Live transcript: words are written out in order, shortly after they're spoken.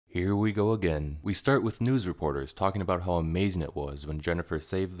Here we go again. We start with news reporters talking about how amazing it was when Jennifer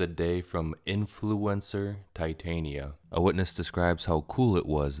saved the day from influencer Titania. A witness describes how cool it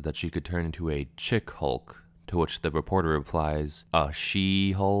was that she could turn into a chick Hulk, to which the reporter replies, a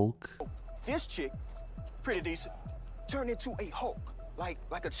she-Hulk? This chick, pretty decent, turned into a Hulk, like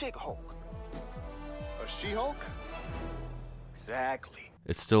a chick Hulk. A She-Hulk? Exactly.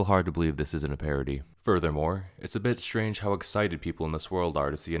 It's still hard to believe this isn't a parody. Furthermore, it's a bit strange how excited people in this world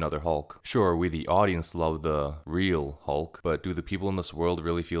are to see another Hulk. Sure, we the audience love the real Hulk, but do the people in this world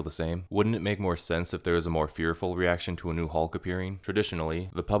really feel the same? Wouldn't it make more sense if there was a more fearful reaction to a new Hulk appearing?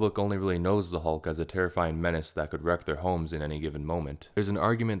 Traditionally, the public only really knows the Hulk as a terrifying menace that could wreck their homes in any given moment. There's an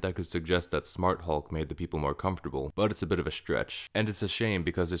argument that could suggest that Smart Hulk made the people more comfortable, but it's a bit of a stretch. And it's a shame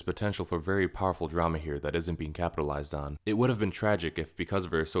because there's potential for very powerful drama here that isn't being capitalized on. It would have been tragic if, because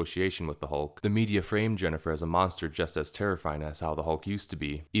of her association with the Hulk, the media framed Jennifer as a monster just as terrifying as how the Hulk used to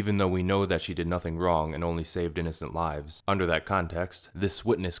be, even though we know that she did nothing wrong and only saved innocent lives. Under that context, this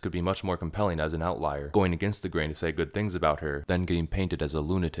witness could be much more compelling as an outlier, going against the grain to say good things about her, then getting painted as a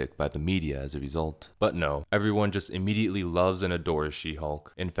lunatic by the media as a result. But no, everyone just immediately loves and adores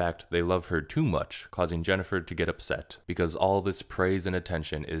She-Hulk. In fact, they love her too much, causing Jennifer to get upset, because all this praise and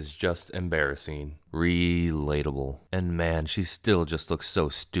attention is just embarrassing. Relatable. And man, she still just looks so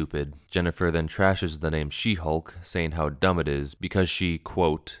stupid. Jennifer then trashes the name She-Hulk, saying how dumb it is because she,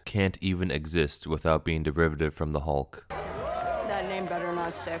 quote, can't even exist without being derivative from the Hulk. That name better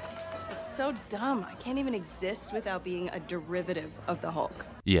not stick. It's so dumb. I can't even exist without being a derivative of the Hulk.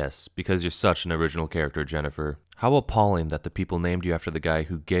 Yes, because you're such an original character, Jennifer. How appalling that the people named you after the guy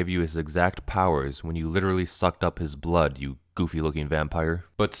who gave you his exact powers when you literally sucked up his blood, you goofy-looking vampire.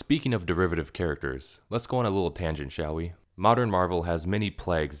 But speaking of derivative characters, let's go on a little tangent, shall we? Modern Marvel has many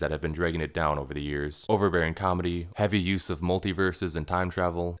plagues that have been dragging it down over the years. Overbearing comedy, heavy use of multiverses and time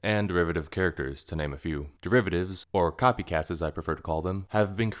travel, and derivative characters, to name a few. Derivatives, or copycats as I prefer to call them,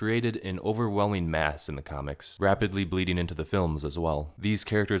 have been created in overwhelming mass in the comics, rapidly bleeding into the films as well. These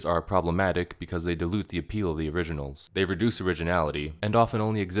characters are problematic because they dilute the appeal of the originals. They reduce originality, and often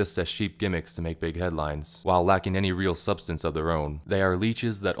only exist as cheap gimmicks to make big headlines, while lacking any real substance of their own. They are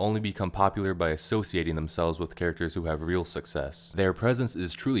leeches that only become popular by associating themselves with characters who have real success. Their presence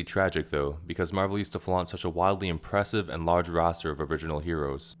is truly tragic though, because Marvel used to flaunt such a wildly impressive and large roster of original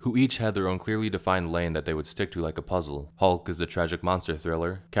heroes, who each had their own clearly defined lane that they would stick to like a puzzle. Hulk is the tragic monster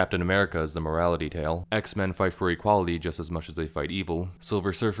thriller, Captain America is the morality tale, X-Men fight for equality just as much as they fight evil,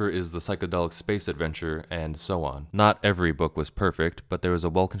 Silver Surfer is the psychedelic space adventure, and so on. Not every book was perfect, but there was a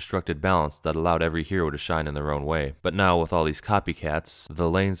well-constructed balance that allowed every hero to shine in their own way. But now with all these copycats, the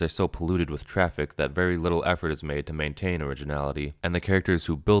lanes are so polluted with traffic that very little effort is made to maintain originality, and the characters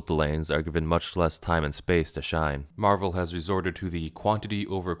who built the lanes are given much less time and space to shine. Marvel has resorted to the quantity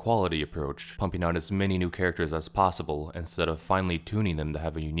over quality approach, pumping out as many new characters as possible instead of finely tuning them to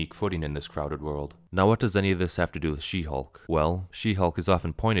have a unique footing in this crowded world. Now what does any of this have to do with She-Hulk? Well, She-Hulk is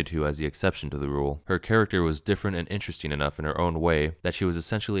often pointed to as the exception to the rule. Her character was different and interesting enough in her own way that she was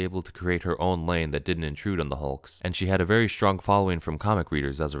essentially able to create her own lane that didn't intrude on the Hulk's, and she had a very strong following from comic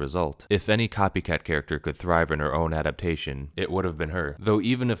readers as a result. If any copycat character could thrive in her own adaptation, it would have been her. Though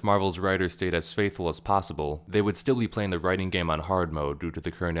even if Marvel's writers stayed as faithful as possible, they would still be playing the writing game on hard mode due to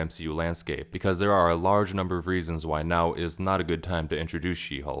the current MCU landscape, because there are a large number of reasons why now is not a good time to introduce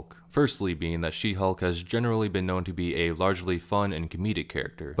She-Hulk. Firstly being that She-Hulk has generally been known to be a largely fun and comedic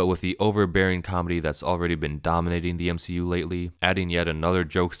character, but with the overbearing comedy that's already been dominating the MCU lately, adding yet another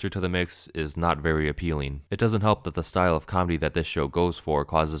jokester to the mix is not very appealing. It doesn't help that the style of comedy that this show goes for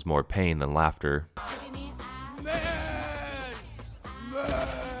causes more pain than laughter.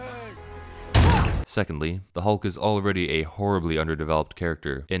 Secondly, the Hulk is already a horribly underdeveloped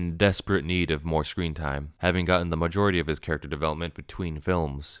character, in desperate need of more screen time, having gotten the majority of his character development between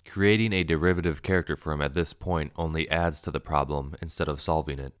films. Creating a derivative character for him at this point only adds to the problem instead of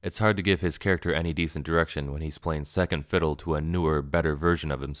solving it. It's hard to give his character any decent direction when he's playing second fiddle to a newer, better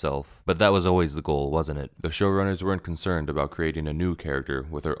version of himself. But that was always the goal, wasn't it? The showrunners weren't concerned about creating a new character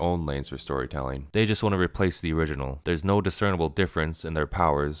with their own lanes for storytelling. They just want to replace the original. There's no discernible difference in their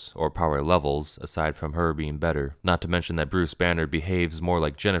powers, or power levels, aside from her being better. Not to mention that Bruce Banner behaves more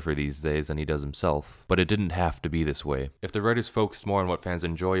like Jennifer these days than he does himself. But it didn't have to be this way. If the writers focused more on what fans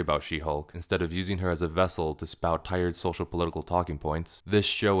enjoy about She-Hulk, instead of using her as a vessel to spout tired social political talking points, this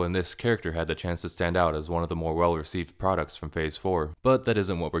show and this character had the chance to stand out as one of the more well-received products from Phase 4. But that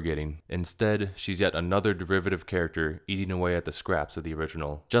isn't what we're getting. Instead, she's yet another derivative character eating away at the scraps of the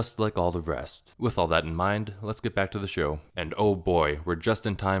original, just like all the rest. With all that in mind, let's get back to the show. And oh boy, we're just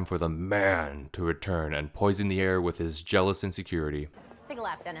in time for the man to return and poison the air with his jealous insecurity. take a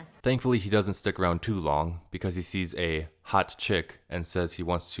lap, Dennis. Thankfully, he doesn't stick around too long because he sees a hot chick and says he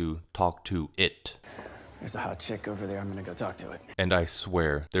wants to talk to it. There's a hot chick over there. I'm gonna go talk to it. And I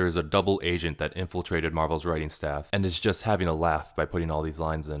swear, there is a double agent that infiltrated Marvel's writing staff and is just having a laugh by putting all these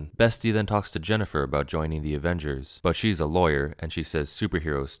lines in. Bestie then talks to Jennifer about joining the Avengers, but she's a lawyer and she says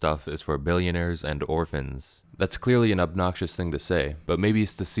superhero stuff is for billionaires and orphans. That's clearly an obnoxious thing to say, but maybe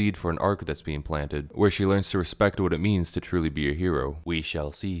it's the seed for an arc that's being planted, where she learns to respect what it means to truly be a hero. We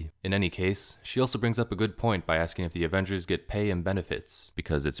shall see. In any case, she also brings up a good point by asking if the Avengers get pay and benefits,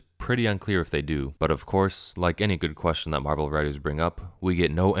 because it's pretty unclear if they do. But of course, like any good question that Marvel writers bring up, we get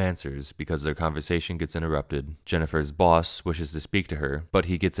no answers because their conversation gets interrupted. Jennifer's boss wishes to speak to her, but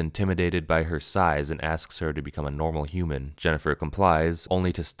he gets intimidated by her size and asks her to become a normal human. Jennifer complies,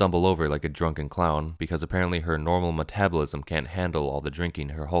 only to stumble over like a drunken clown, because apparently her normal metabolism can't handle all the drinking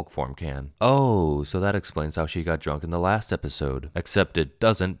her Hulk form can. Oh, so that explains how she got drunk in the last episode. Except it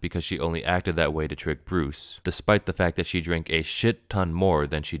doesn't, because she only acted that way to trick Bruce, despite the fact that she drank a shit ton more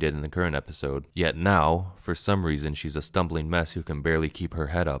than she did in the current episode. Yet now, for some reason, she's a stumbling mess who can barely keep her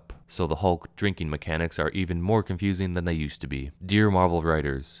head up. So the Hulk drinking mechanics are even more confusing than they used to be. Dear Marvel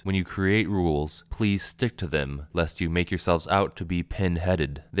writers, when you create rules, please stick to them, lest you make yourselves out to be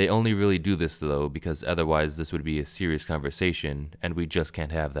pin-headed. They only really do this though, because otherwise this would be a serious conversation, and we just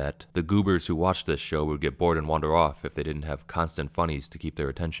can't have that. The goobers who watch this show would get bored and wander off if they didn't have constant funnies to keep their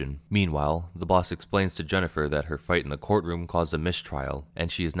attention. Meanwhile, the boss explains to Jennifer that her fight in the courtroom caused a mistrial,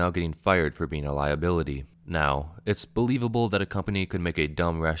 and she is now getting fired for being a liability. Now, it's believable that a company could make a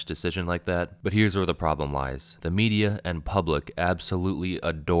dumb, rash decision like that, but here's where the problem lies. The media and public absolutely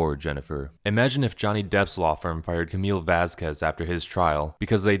adore Jennifer. Imagine if Johnny Depp's law firm fired Camille Vasquez after his trial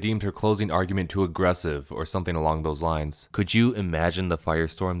because they deemed her closing argument too aggressive or something along those lines. Could you imagine the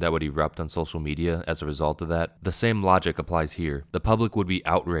firestorm that would erupt on social media as a result of that? The same logic applies here. The public would be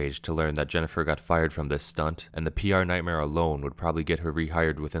outraged to learn that Jennifer got fired from this stunt, and the PR nightmare alone would probably get her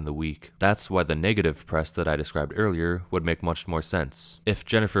rehired within the week. That's why the negative press that I described earlier would make much more sense. If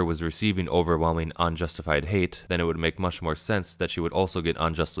Jennifer was receiving overwhelming unjustified hate, then it would make much more sense that she would also get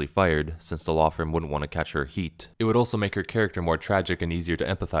unjustly fired, since the law firm wouldn't want to catch her heat. It would also make her character more tragic and easier to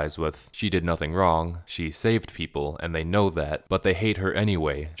empathize with. She did nothing wrong, she saved people, and they know that, but they hate her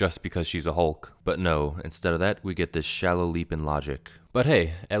anyway, just because she's a Hulk. But no, instead of that, we get this shallow leap in logic. But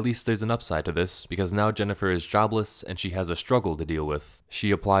hey, at least there's an upside to this, because now Jennifer is jobless and she has a struggle to deal with.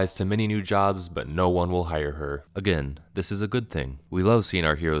 She applies to many new jobs, but no one will hire her. Again, this is a good thing. We love seeing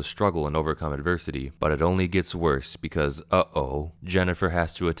our heroes struggle and overcome adversity, but it only gets worse because, Jennifer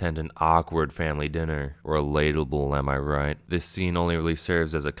has to attend an awkward family dinner. Relatable, am I right? This scene only really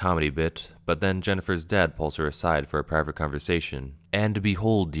serves as a comedy bit, but then Jennifer's dad pulls her aside for a private conversation. And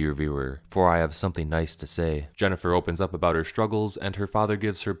behold, dear viewer, for I have something nice to say. Jennifer opens up about her struggles, and her father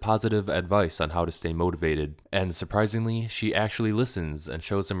gives her positive advice on how to stay motivated. And surprisingly, she actually listens and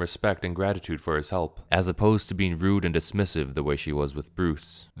shows him respect and gratitude for his help, as opposed to being rude and dismissive the way she was with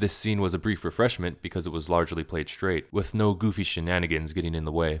Bruce. This scene was a brief refreshment because it was largely played straight, with no goofy shenanigans getting in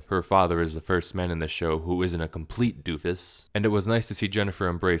the way. Her father is the first man in the show who isn't a complete doofus, and it was nice to see Jennifer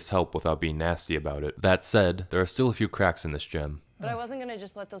embrace help without being nasty about it. That said, there are still a few cracks in this gem. But I wasn't gonna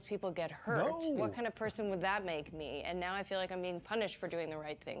just let those people get hurt. No. What kind of person would that make me? And now I feel like I'm being punished for doing the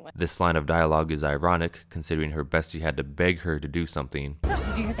right thing. This line of dialogue is ironic, considering her bestie had to beg her to do something.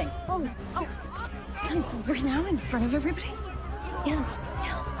 Do your thing. And we're now in front of everybody? Yes.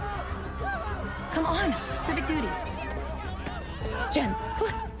 Come on, civic duty. Jen, come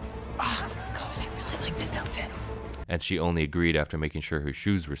on. Oh, God, I really like this outfit. And she only agreed after making sure her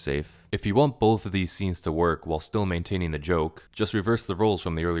shoes were safe. If you want both of these scenes to work while still maintaining the joke, just reverse the roles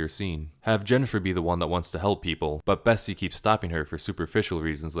from the earlier scene. Have Jennifer be the one that wants to help people, but Bestie keeps stopping her for superficial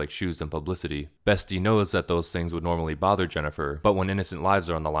reasons like shoes and publicity. Bestie knows that those things would normally bother Jennifer, but when innocent lives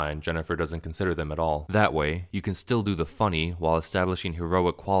are on the line, Jennifer doesn't consider them at all. That way, you can still do the funny while establishing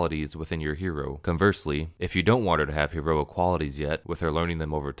heroic qualities within your hero. Conversely, if you don't want her to have heroic qualities yet, with her learning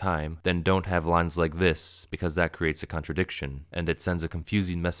them over time, then don't have lines like this, because that creates a contradiction, and it sends a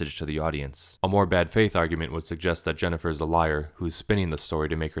confusing message to the audience. A more bad faith argument would suggest that Jennifer is a liar who's spinning the story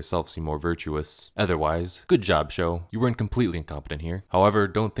to make herself seem more virtuous. Otherwise, good job, show. You weren't completely incompetent here. However,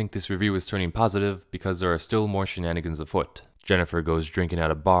 don't think this review is turning positive because there are still more shenanigans afoot. Jennifer goes drinking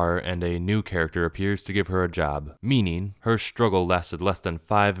at a bar, and a new character appears to give her a job, meaning her struggle lasted less than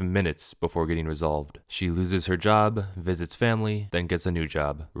 5 minutes before getting resolved. She loses her job, visits family, then gets a new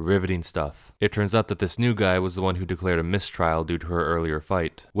job. Riveting stuff. It turns out that this new guy was the one who declared a mistrial due to her earlier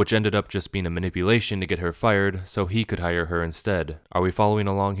fight, which ended up just being a manipulation to get her fired so he could hire her instead. Are we following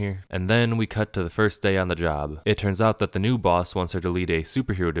along here? And then we cut to the first day on the job. It turns out that the new boss wants her to lead a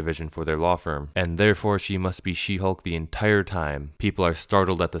superhero division for their law firm, and therefore she must be She-Hulk the entire time. People are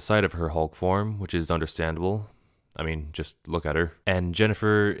startled at the sight of her Hulk form, which is understandable. I mean, just look at her. And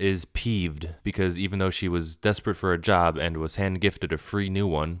Jennifer is peeved because even though she was desperate for a job and was hand-gifted a free new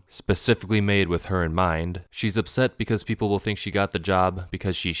one, specifically made with her in mind, she's upset because people will think she got the job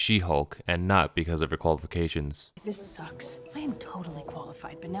because she's She-Hulk and not because of her qualifications. This sucks. I am totally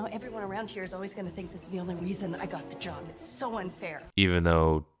qualified, but now everyone around here is always going to think this is the only reason I got the job. It's so unfair. Even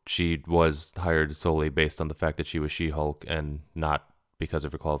though she was hired solely based on the fact that she was She-Hulk and not because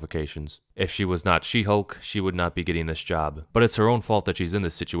of her qualifications. If she was not She-Hulk, she would not be getting this job. But it's her own fault that she's in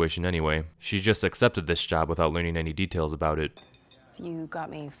this situation anyway. She just accepted this job without learning any details about it. You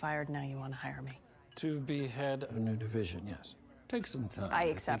got me fired, now you want to hire me. To be head of a new division, yes. Take some time. I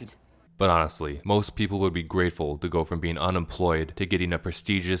accept. But honestly, most people would be grateful to go from being unemployed to getting a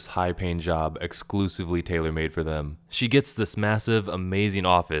prestigious, high-paying job exclusively tailor-made for them. She gets this massive, amazing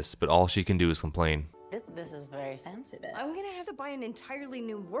office, but all she can do is complain. This is very fancy, Beth. I'm going to have to buy an entirely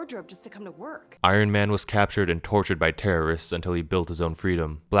new wardrobe just to come to work. Iron Man was captured and tortured by terrorists until he built his own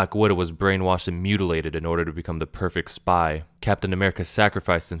freedom. Black Widow was brainwashed and mutilated in order to become the perfect spy. Captain America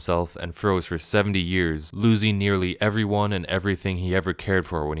sacrificed himself and froze for 70 years, losing nearly everyone and everything he ever cared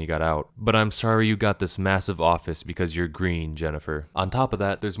for when he got out. But I'm sorry you got this massive office because you're green, Jennifer. On top of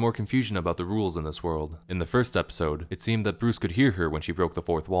that, there's more confusion about the rules in this world. In the first episode, it seemed that Bruce could hear her when she broke the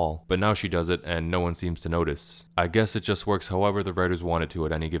fourth wall, but now she does it and no one seems to notice. I guess it just works however the writers want it to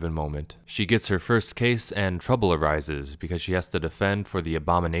at any given moment. She gets her first case and trouble arises because she has to defend for the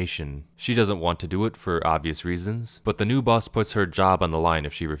Abomination. She doesn't want to do it for obvious reasons, but the new boss puts her job on the line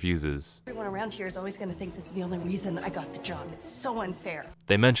if she refuses. Everyone around here is always going to think this is the only reason I got the job. It's so unfair.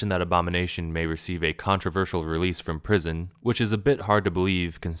 They mention that Abomination may receive a controversial release from prison, which is a bit hard to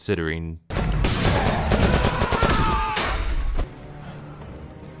believe considering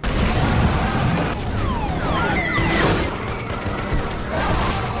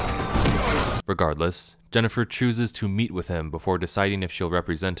regardless, Jennifer chooses to meet with him before deciding if she'll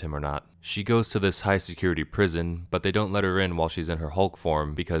represent him or not. She goes to this high-security prison, but they don't let her in while she's in her Hulk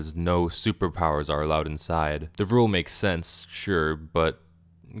form because no superpowers are allowed inside. The rule makes sense, sure, but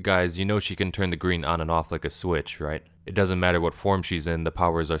guys, you know she can turn the green on and off like a switch, right? It doesn't matter what form she's in, the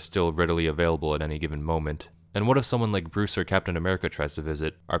powers are still readily available at any given moment. And what if someone like Bruce or Captain America tries to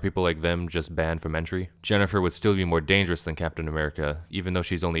visit? Are people like them just banned from entry? Jennifer would still be more dangerous than Captain America, even though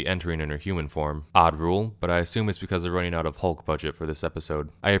she's only entering in her human form. Odd rule, but I assume it's because they're running out of Hulk budget for this episode.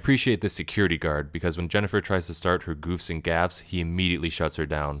 I appreciate this security guard, because when Jennifer tries to start her goofs and gaffes, he immediately shuts her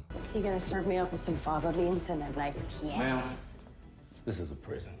down. So you gonna serve me up with some fava beans and a nice Chianti? Ma'am, this is a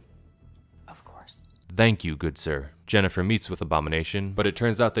prison. Of course. Thank you, good sir. Jennifer meets with Abomination, but it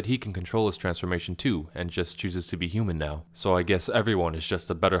turns out that he can control his transformation too, and just chooses to be human now. So I guess everyone is just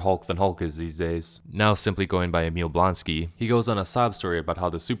a better Hulk than Hulk is these days. Now simply going by Emil Blonsky, he goes on a sob story about how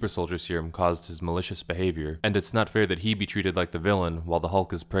the super soldier serum caused his malicious behavior, and it's not fair that he be treated like the villain while the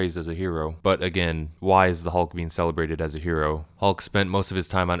Hulk is praised as a hero. But again, why is the Hulk being celebrated as a hero? Hulk spent most of his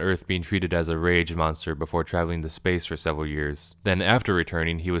time on Earth being treated as a rage monster before traveling to space for several years. Then after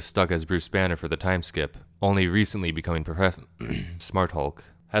returning, he was stuck as Bruce Banner for the time skip, only recently becoming Smart Hulk.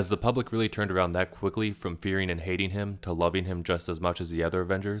 Has the public really turned around that quickly from fearing and hating him to loving him just as much as the other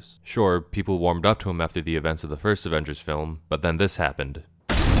Avengers? Sure, people warmed up to him after the events of the first Avengers film, but then this happened.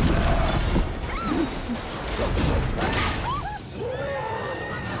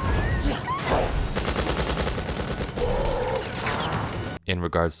 In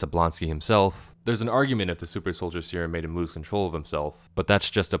regards to Blonsky himself, there's an argument if the super soldier serum made him lose control of himself, but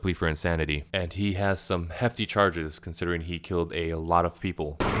that's just a plea for insanity. And he has some hefty charges considering he killed a lot of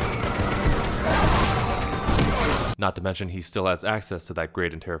people. Not to mention he still has access to that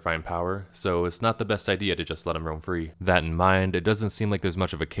great and terrifying power, so it's not the best idea to just let him roam free. That in mind, it doesn't seem like there's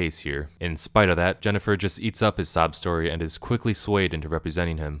much of a case here. In spite of that, Jennifer just eats up his sob story and is quickly swayed into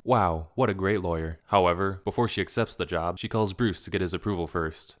representing him. Wow, what a great lawyer. However, before she accepts the job, she calls Bruce to get his approval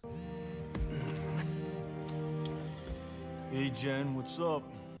first. Hey Jen, what's up?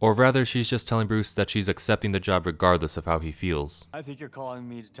 Or rather, she's just telling Bruce that she's accepting the job regardless of how he feels. I think you're calling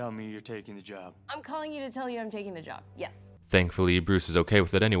me to tell me you're taking the job. I'm calling you to tell you I'm taking the job. Yes. Thankfully, Bruce is okay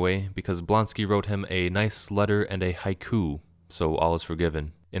with it anyway, because Blonsky wrote him a nice letter and a haiku. so all is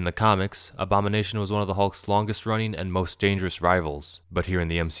forgiven. In the comics, Abomination was one of the Hulk's longest running and most dangerous rivals, but here in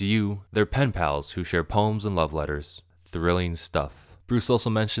the MCU, they're pen pals who share poems and love letters. Thrilling stuff. Bruce also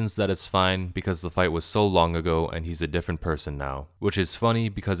mentions that it's fine because the fight was so long ago and he's a different person now, which is funny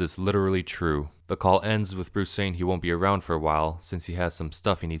because it's literally true. The call ends with Bruce saying he won't be around for a while since he has some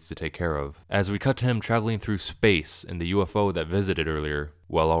stuff he needs to take care of. As we cut to him traveling through space in the UFO that visited earlier.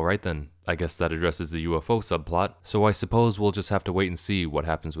 Well, alright then. I guess that addresses the UFO subplot, so I suppose we'll just have to wait and see what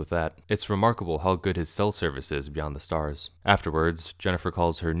happens with that. It's remarkable how good his cell service is beyond the stars. Afterwards, Jennifer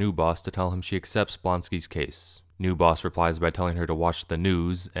calls her new boss to tell him she accepts Blonsky's case. New boss replies by telling her to watch the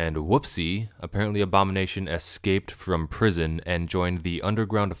news, and whoopsie, apparently Abomination escaped from prison and joined the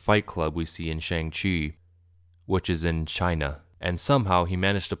underground fight club we see in Shang-Chi, which is in China. And somehow he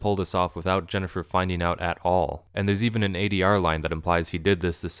managed to pull this off without Jennifer finding out at all. And there's even an ADR line that implies he did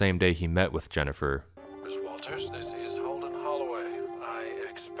this the same day he met with Jennifer. Miss Walters, this is Holden Holloway. I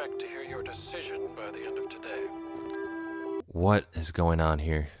expect to hear your decision by the end of today. What is going on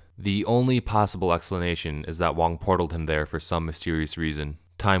here? The only possible explanation is that Wong portaled him there for some mysterious reason.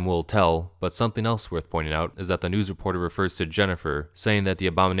 Time will tell, but something else worth pointing out is that the news reporter refers to Jennifer, saying that the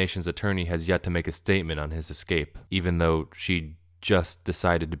Abomination's attorney has yet to make a statement on his escape, even though she just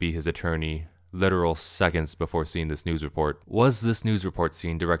decided to be his attorney literal seconds before seeing this news report. Was this news report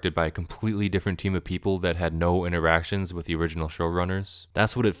scene directed by a completely different team of people that had no interactions with the original showrunners?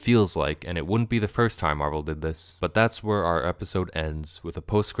 That's what it feels like, and it wouldn't be the first time Marvel did this. But that's where our episode ends, with a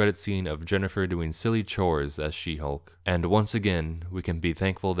post-credit scene of Jennifer doing silly chores as She-Hulk. And once again, we can be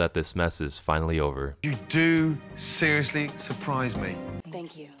thankful that this mess is finally over. You do seriously surprise me.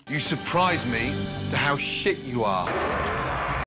 Thank you. You surprise me to how shit you are.